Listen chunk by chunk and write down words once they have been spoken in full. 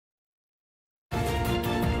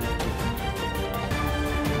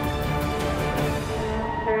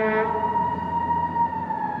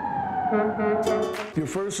Your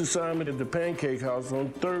first assignment at the Pancake House on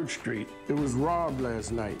 3rd Street. It was robbed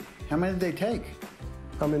last night. How many did they take?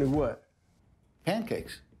 How many what?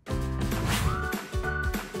 Pancakes. The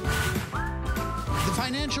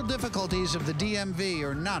financial difficulties of the DMV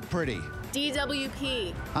are not pretty.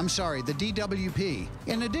 DWP. I'm sorry, the DWP.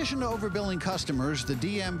 In addition to overbilling customers, the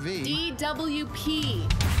DMV...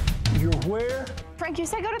 DWP. You're where? Frank, you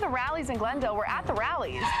said go to the rallies in Glendale. We're at the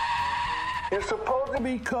rallies. It's supposed to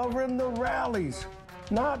be covering the rallies,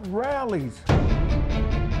 not rallies.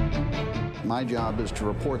 My job is to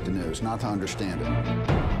report the news, not to understand it.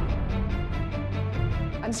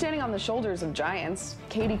 I'm standing on the shoulders of giants.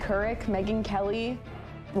 Katie Couric, Megyn Kelly,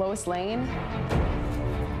 Lois Lane.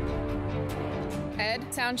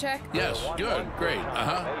 Ed, sound check? Yes, good, great,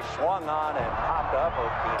 They swung on and popped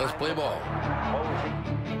up. Let's play ball.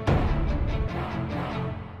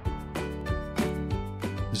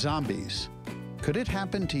 Zombies. Could it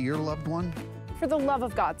happen to your loved one? For the love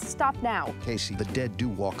of God, stop now. Casey, the dead do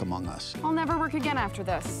walk among us. I'll never work again after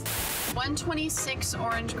this. 126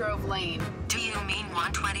 Orange Grove Lane. Do you mean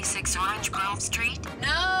 126 Orange Grove Street?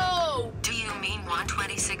 No! Do you mean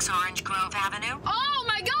 126 Orange Grove Avenue? Oh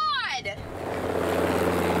my God!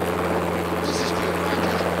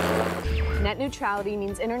 Net neutrality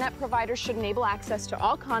means internet providers should enable access to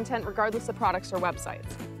all content regardless of products or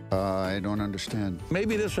websites. I don't understand.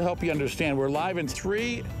 Maybe this will help you understand. We're live in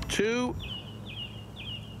 3, 2...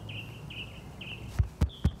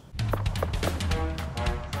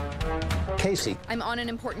 Casey. I'm on an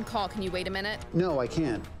important call. Can you wait a minute? No, I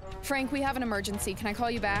can't. Frank, we have an emergency. Can I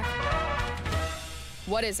call you back?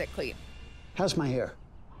 What is it, Clete? How's my hair?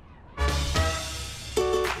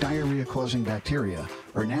 Diarrhea-causing bacteria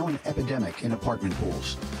are now an epidemic in apartment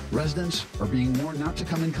pools. Residents are being warned not to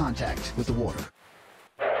come in contact with the water.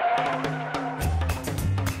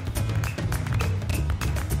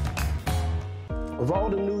 Of all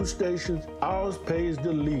the news stations, ours pays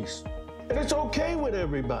the least. And it's okay with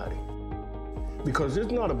everybody. Because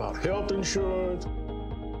it's not about health insurance.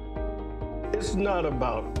 It's not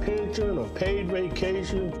about pension or paid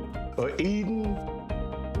vacation or eating.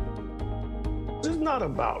 It's not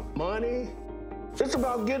about money. It's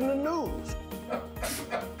about getting the news.